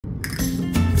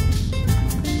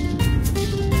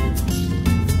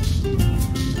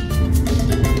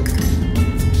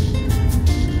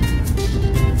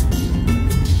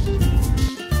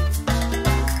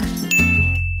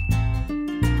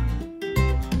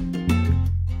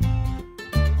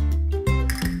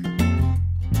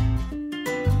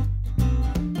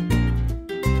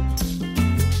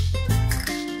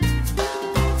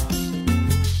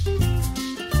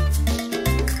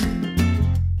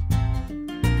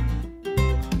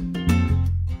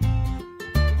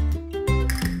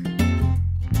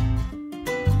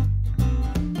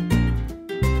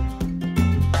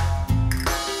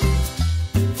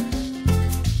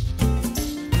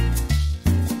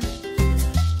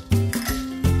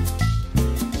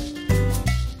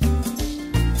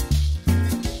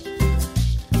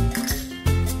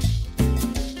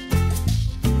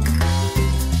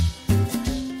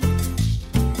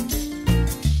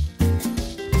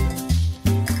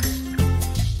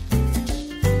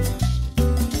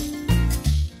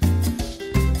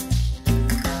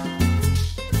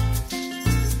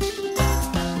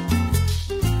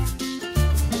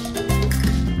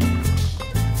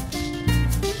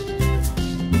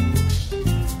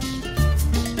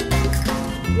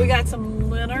We got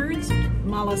some Leonard's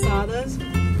malasadas.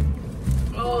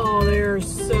 Oh, they're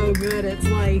so good. It's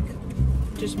like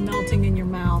just melting in your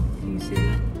mouth. Do you see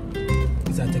that?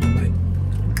 Let's take a bite.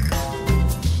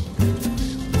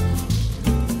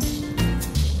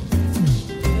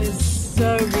 It's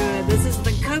so good. This is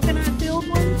the coconut filled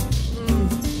one.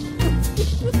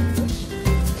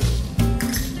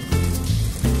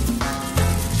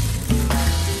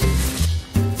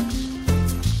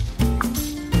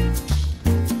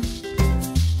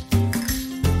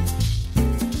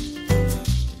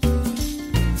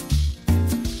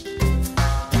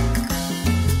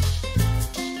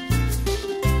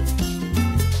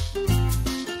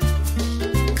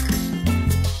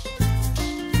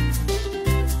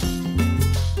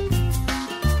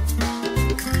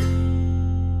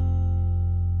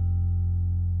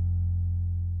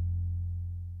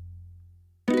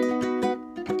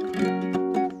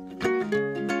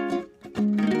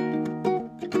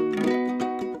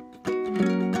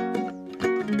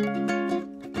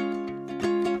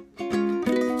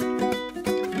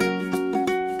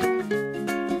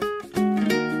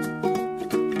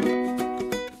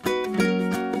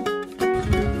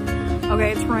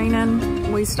 Okay, it's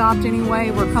raining. We stopped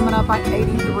anyway. We're coming up on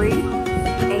 83,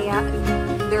 and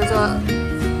there's a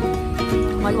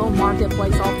like little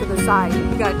marketplace off to the side.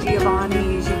 You got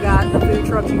Giovanni's, you got the food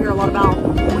trucks you hear a lot about.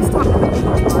 We stopped at the beach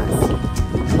bus.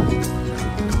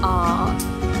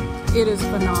 It is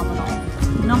phenomenal.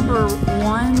 Number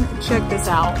one, check this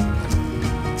out.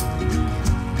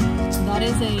 That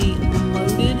is a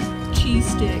loaded cheese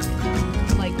stick,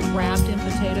 like wrapped in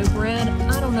potato bread.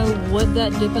 I don't know what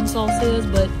that dipping sauce is,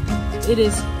 but it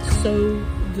is so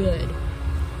good.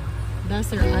 That's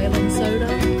their island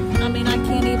soda. I mean, I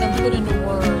can't even put into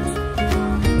words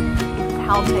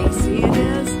how tasty it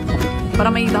is, but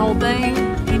I'm gonna eat the whole thing.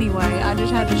 Anyway, I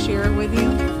just had to share it with you.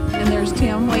 And there's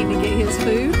Tim waiting to get his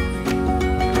food.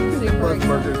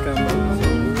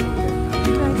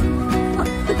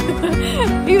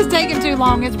 He was taking too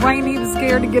long. It's raining. He was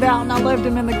scared to get out, and I left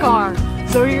him in the car.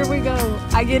 So here we go.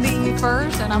 I get to eat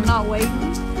first, and I'm not waiting.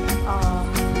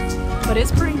 But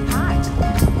it's pretty packed.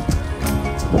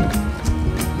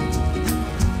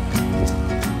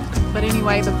 But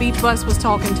anyway, the beach bus was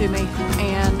talking to me,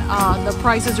 and the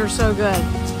prices are so good.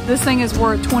 This thing is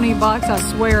worth 20 bucks. I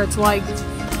swear, it's like,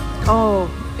 oh,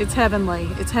 it's heavenly.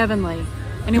 It's heavenly.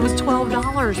 And it was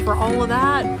 $12 for all of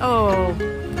that. Oh,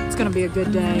 it's gonna be a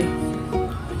good day.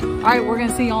 All right, we're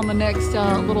gonna see you on the next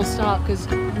little stop because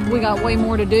we got way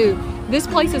more to do. This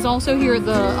place is also here at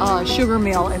the sugar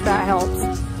mill, if that helps.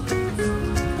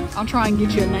 I'll try and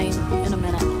get you a name in a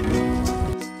minute.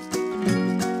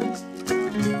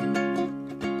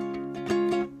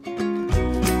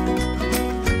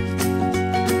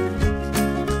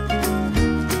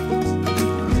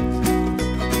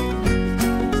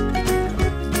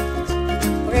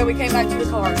 Okay, we came back to the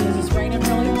car because it's raining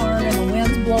really hard and the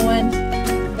wind's blowing,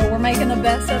 but we're making the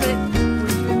best of it.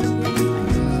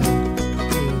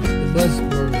 The bus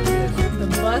burger, yes. The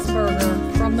bus burger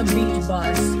from the beach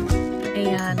bus,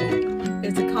 and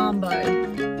it's a combo.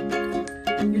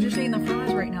 You're just eating the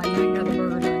fries right now. You ain't got the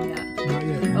burger done yet. Not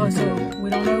yet. Oh, so we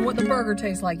don't know what the burger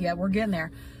tastes like yet. We're getting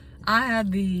there. I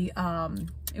had the,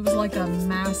 it was like a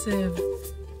massive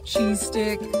cheese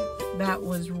stick that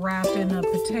was wrapped in a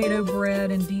potato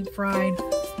bread and deep fried.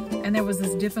 And there was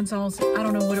this dipping sauce. I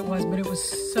don't know what it was, but it was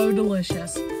so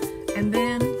delicious. And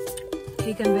then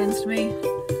he convinced me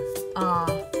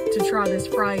to try this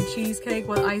fried cheesecake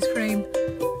with ice cream.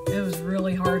 It was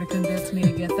really hard to convince me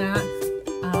to get that.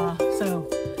 So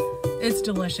it's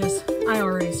delicious. I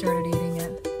already started eating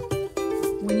it.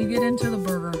 When you get into the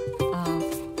burger,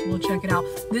 we'll check it out.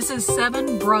 This is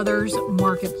Seven Brothers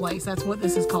Marketplace. That's what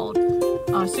this is called.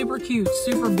 Super cute,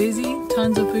 super busy.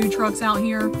 Tons of food trucks out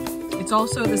here. It's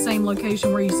also the same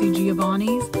location where you see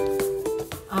Giovanni's.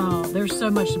 There's so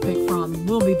much to pick from.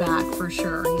 We'll be back for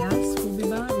sure. Yes, we'll be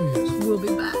back. Yes. We'll be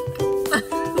back.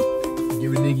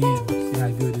 Give it a dig in. See how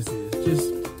good this is.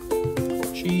 Just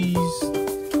cheese,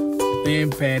 thin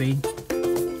patty,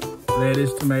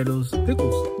 lettuce, tomatoes,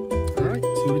 pickles. All right,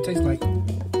 see what it tastes like.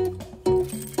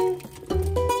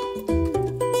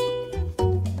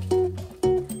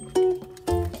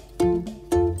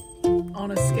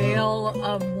 On a scale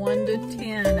of 1 to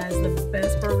 10 as the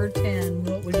best burger 10,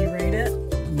 what would you rate it?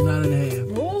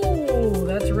 9.5. Oh,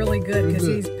 that's really good because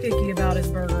he's picky about his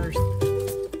burgers.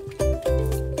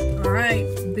 All right,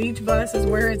 beach bus is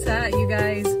where it's at, you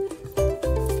guys.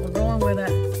 We're going with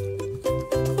it.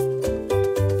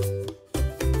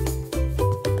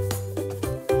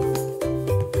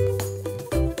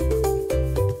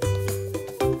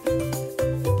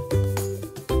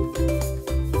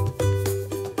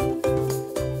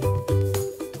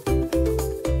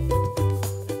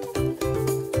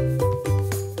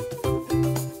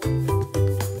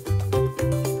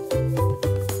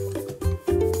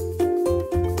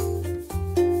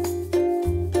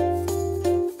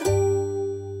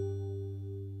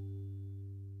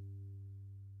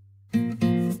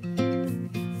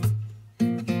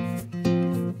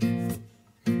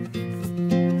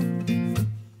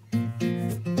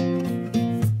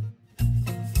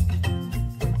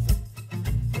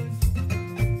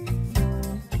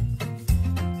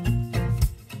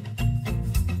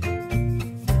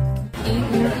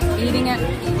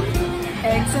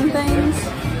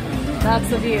 That's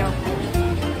the view.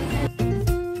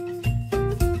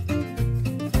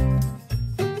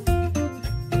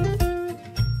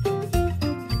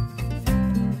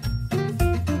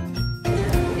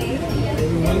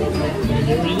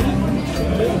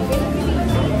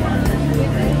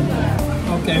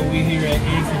 Okay, we're here at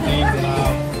Easy Things and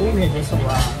food had just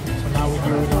arrived. So now we're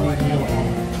here with the meal.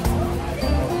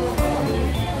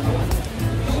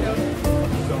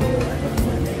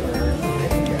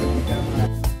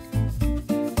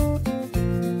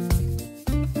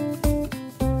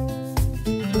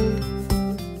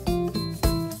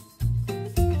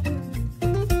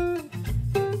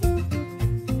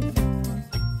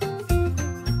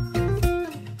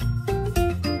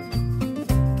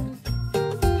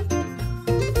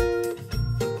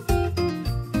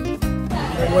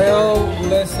 Well,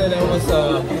 let's say that was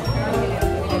on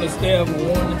a scale of 1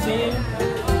 to 10.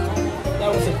 That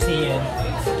was a 10.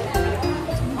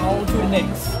 On to the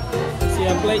next. See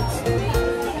our plates?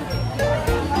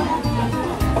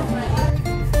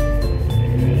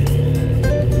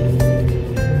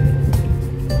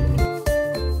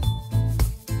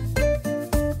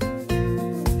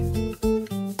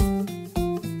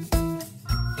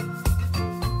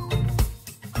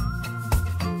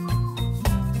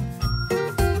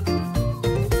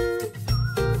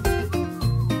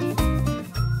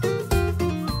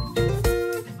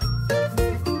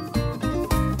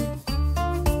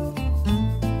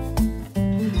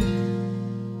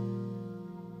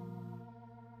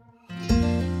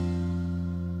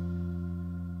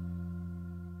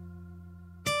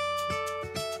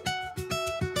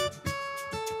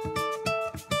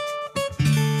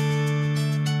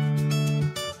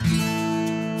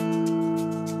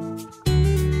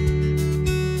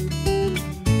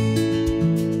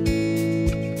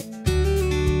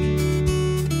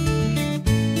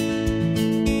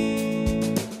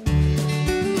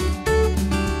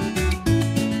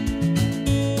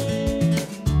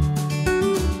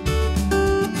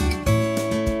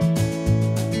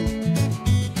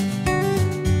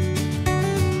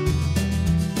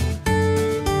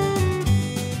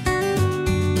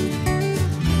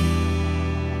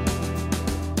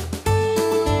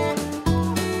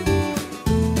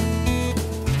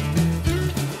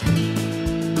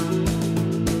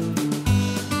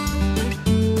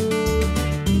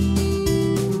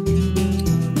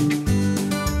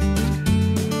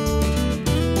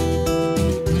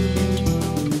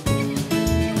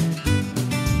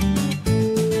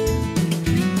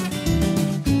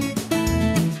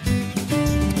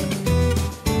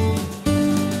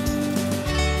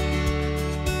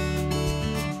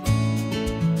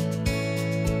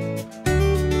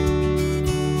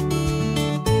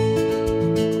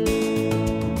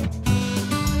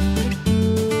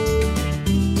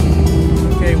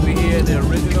 The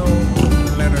original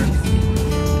Leonard.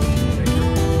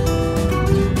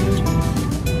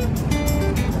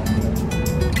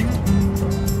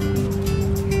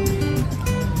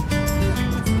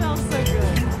 It smells so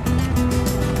good.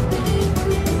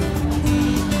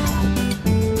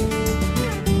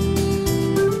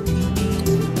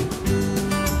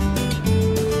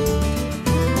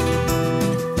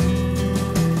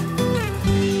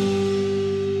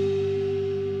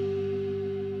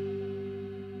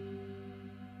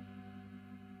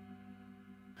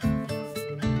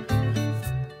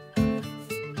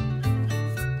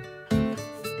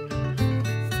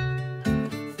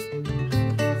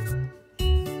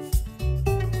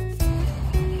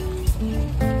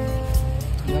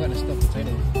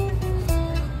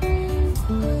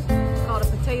 Called a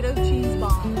potato cheese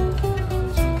bomb.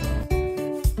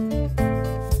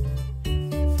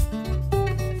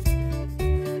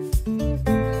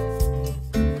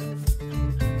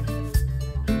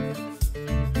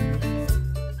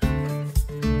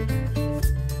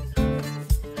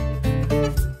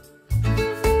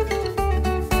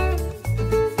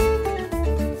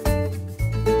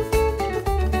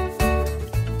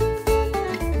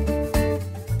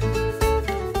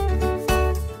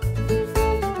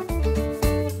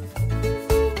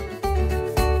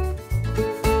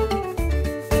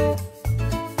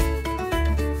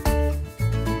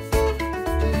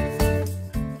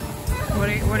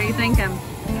 What are you thinking?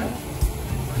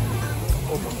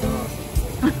 Oh my God.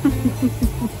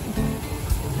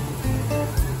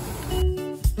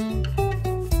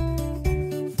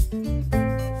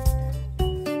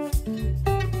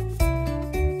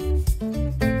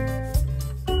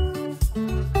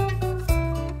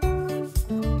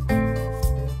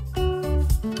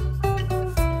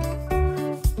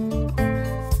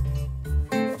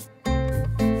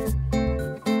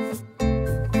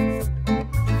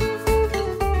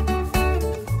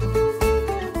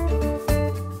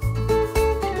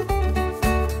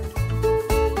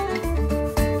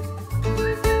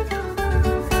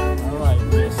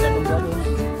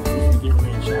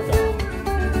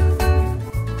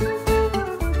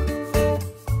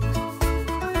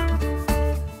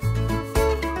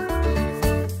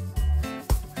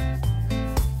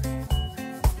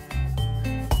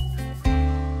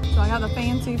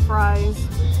 fancy fries.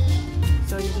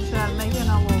 So you just gotta make it in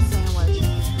a little